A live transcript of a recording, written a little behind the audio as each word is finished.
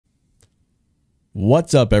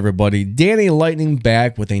What's up, everybody? Danny Lightning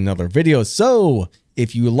back with another video. So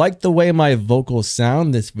if you like the way my vocals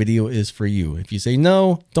sound, this video is for you. If you say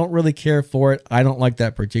no, don't really care for it, I don't like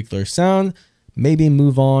that particular sound, maybe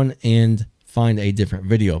move on and find a different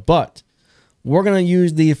video. But we're going to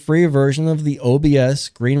use the free version of the OBS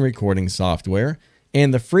screen recording software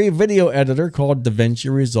and the free video editor called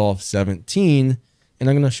DaVinci Resolve 17. And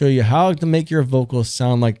I'm going to show you how to make your vocals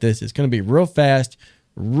sound like this. It's going to be real fast,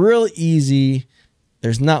 real easy.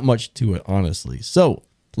 There's not much to it, honestly. So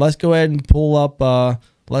let's go ahead and pull up.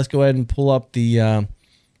 The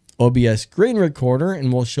OBS screen recorder,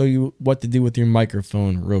 and we'll show you what to do with your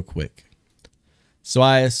microphone real quick. So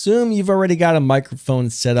I assume you've already got a microphone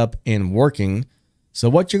set up and working. So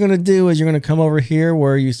what you're going to do is you're going to come over here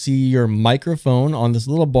where you see your microphone on this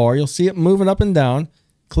little bar. You'll see it moving up and down.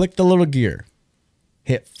 Click the little gear.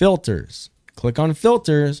 Hit filters. Click on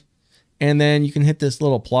filters, and then you can hit this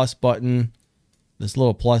little plus button. This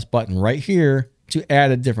little plus button right here to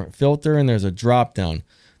add a different filter, and there's a drop down.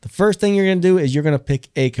 The first thing you're going to do is you're going to pick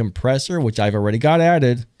a compressor, which I've already got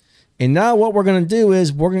added. And now what we're going to do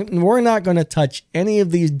is we're not going to touch any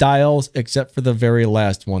of these dials except for the very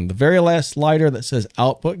last one. The very last slider that says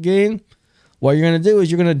output gain. What you're going to do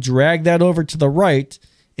is you're going to drag that over to the right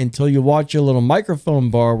until you watch your little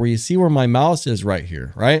microphone bar where you see where my mouse is right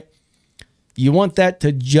here, right? You want that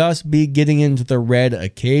to just be getting into the red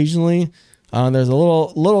occasionally. There's a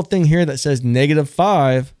little thing here that says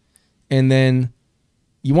 -5, and then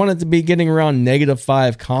you want it to be getting around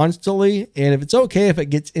 -5 constantly. And if it's okay if it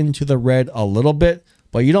gets into the red a little bit,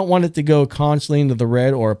 but you don't want it to go constantly into the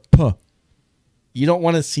red or puh. You don't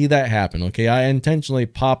want to see that happen, okay? I intentionally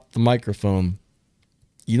popped the microphone.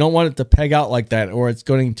 You don't want it to peg out like that or it's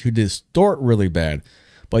going to distort really bad.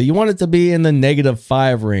 But you want it to be in the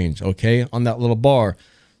 -5 range, okay, on that little bar.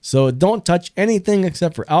 So don't touch anything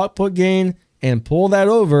except for output gain and pull that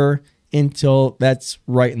over until that's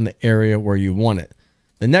right in the area where you want it.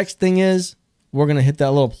 The next thing is we're going to hit that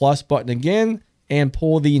little plus button again and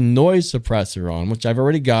pull the noise suppressor on, which I've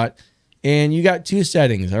already got. And you got two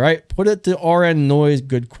settings, all right? Put it to RN noise,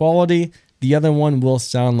 good quality. The other one will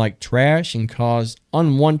sound like trash and cause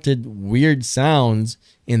unwanted weird sounds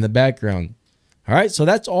in the background. All right, so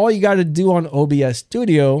that's all you got to do on OBS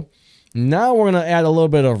Studio. Now we're going to add a little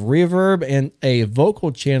bit of reverb and a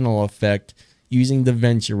vocal channel effect using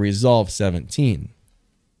DaVinci Resolve 17.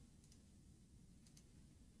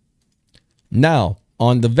 Now,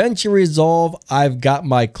 on DaVinci Resolve, I've got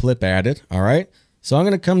my clip added, all right? So I'm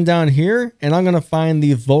going to come down here and I'm going to find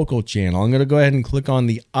the vocal channel. I'm going to go ahead and click on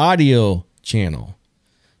the audio channel.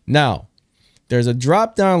 Now, there's a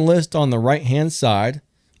drop-down list on the right-hand side.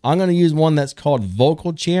 I'm going to use one that's called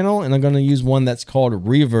vocal channel, and I'm going to use one that's called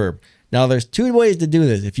reverb. Now, there's two ways to do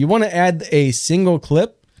this. If you want to add a single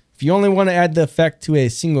clip, if you only want to add the effect to a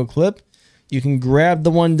single clip, you can grab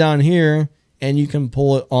the one down here and you can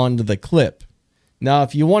pull it onto the clip. Now,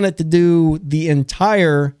 if you want it to do the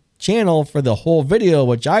entire channel for the whole video,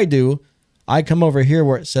 which I do, I come over here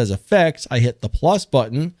where it says effects. I hit the plus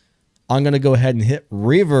button. I'm going to go ahead and hit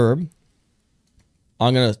reverb.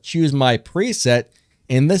 I'm going to choose my preset,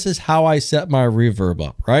 and this is how I set my reverb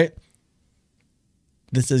up, right?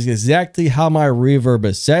 This is exactly how my reverb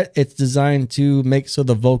is set. It's designed to make so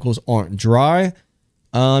the vocals aren't dry.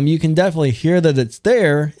 You can definitely hear that it's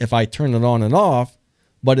there if I turn it on and off,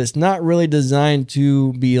 but it's not really designed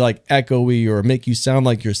to be like echoey or make you sound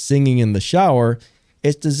like you're singing in the shower.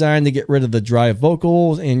 It's designed to get rid of the dry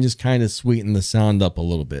vocals and just kind of sweeten the sound up a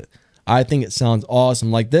little bit. I think it sounds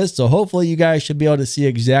awesome like this. So hopefully you guys should be able to see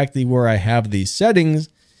exactly where I have these settings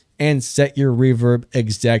and set your reverb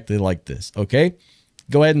exactly like this, okay?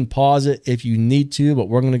 Go ahead and pause it if you need to, but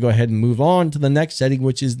we're going to go ahead and move on to the next setting,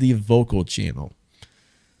 which is the vocal channel.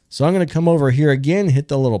 So I'm going to come over here again, hit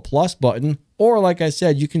the little plus button, or like I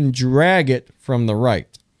said, you can drag it from the right.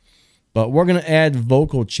 But we're going to add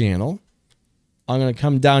vocal channel. I'm going to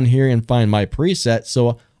come down here and find my preset.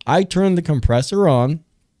 So I turn the compressor on.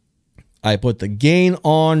 I put the gain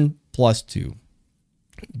on +2.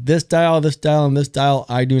 This dial, and this dial,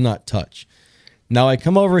 I do not touch. Now I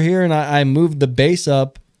come over here and I move the bass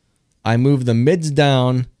up, I move the mids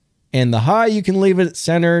down, and the high you can leave it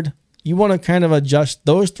centered. You want to kind of adjust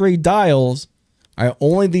those three dials,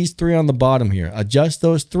 only these three on the bottom here. Adjust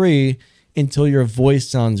those three until your voice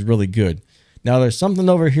sounds really good. Now there's something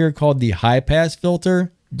over here called the high pass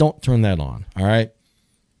filter. Don't turn that on, all right?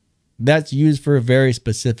 That's used for very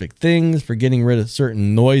specific things, for getting rid of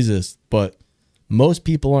certain noises, but most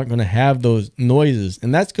people aren't going to have those noises,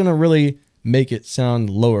 and that's going to really make it sound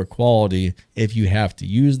lower quality if you have to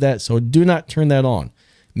use that. So do not turn that on.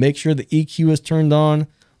 Make sure the EQ is turned on.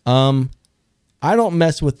 I don't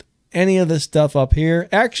mess with any of this stuff up here.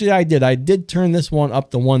 Actually, I did turn this one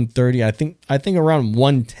up to 130. I think around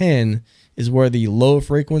 110 is where the low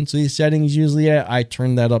frequency settings usually at. I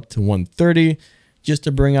turned that up to 130 just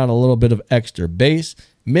to bring out a little bit of extra bass.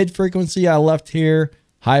 Mid frequency I left here.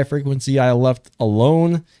 High frequency I left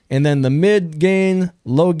alone. And then the mid gain,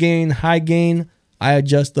 low gain, high gain, I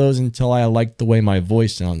adjust those until I like the way my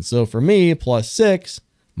voice sounds. So for me, +6,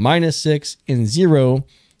 -6, and 0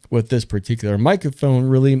 with this particular microphone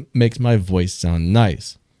really makes my voice sound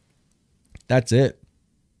nice. That's it.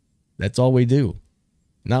 That's all we do.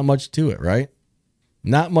 Not much to it, right?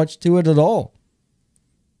 Not much to it at all.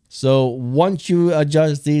 So once you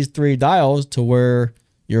adjust these 3 dials to where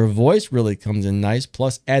your voice really comes in nice,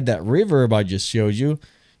 plus add that reverb I just showed you,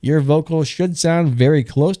 your vocals should sound very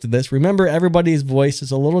close to this. Remember, everybody's voice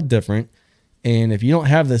is a little different. And if you don't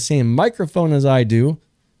have the same microphone as I do,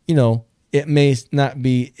 you know, it may not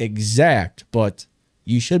be exact, but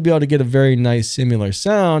you should be able to get a very nice similar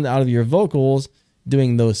sound out of your vocals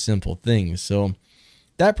doing those simple things. So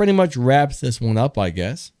that pretty much wraps this one up, I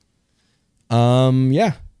guess.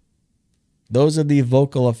 Yeah. Those are the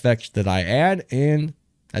vocal effects that I add, and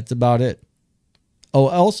that's about it. Oh,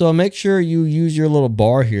 also make sure you use your little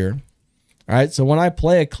bar here. All right, so when I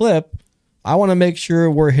play a clip, I want to make sure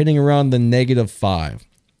we're hitting around the -5.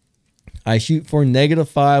 I shoot for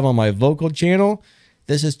 -5 on my vocal channel.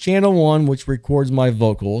 This is channel 1, which records my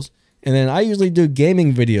vocals. And then I usually do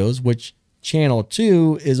gaming videos, which channel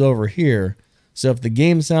 2 is over here. So if the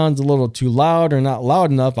game sounds a little too loud or not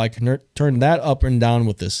loud enough, I can turn that up and down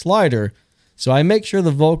with this slider. So I make sure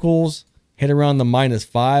the vocals hit around the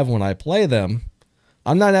 -5 when I play them.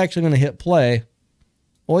 I'm not actually going to hit play.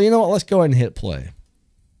 Well, you know what? Let's go ahead and hit play.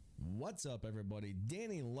 What's up, everybody?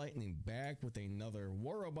 Danny Lightning back with another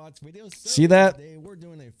War Robots video. So See that? Today we're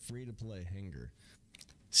doing a free-to-play hanger.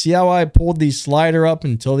 See how I pulled the slider up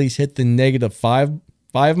until these hit the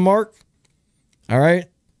 -5 mark? All right,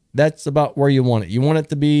 that's about where you want it. You want it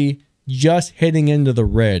to be just hitting into the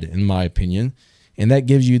red, in my opinion, and that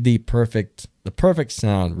gives you the perfect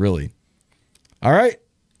sound, really. All right,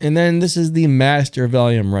 and then this is the master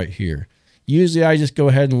volume right here. Usually I just go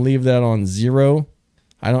ahead and leave that on 0.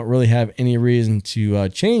 I don't really have any reason to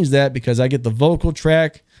change that because I get the vocal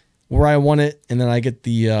track where I want it, and then I get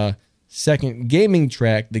the second gaming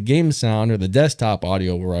track, the game sound or the desktop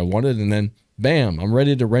audio where I want it, and then bam, I'm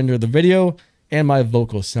ready to render the video and my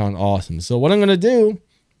vocals sound awesome. So what I'm going to do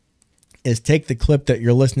is take the clip that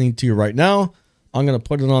you're listening to right now, I'm going to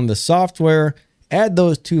put it on the software, add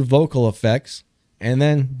those 2 vocal effects, and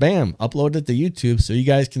then bam, upload it to YouTube so you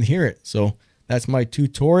guys can hear it. So that's my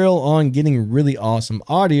tutorial on getting really awesome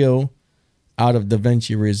audio out of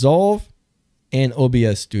DaVinci Resolve and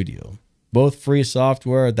OBS Studio. Both free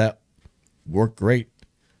software that work great.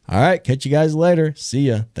 All right, catch you guys later. See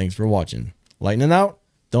ya. Thanks for watching. Lightning out.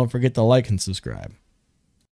 Don't forget to like and subscribe.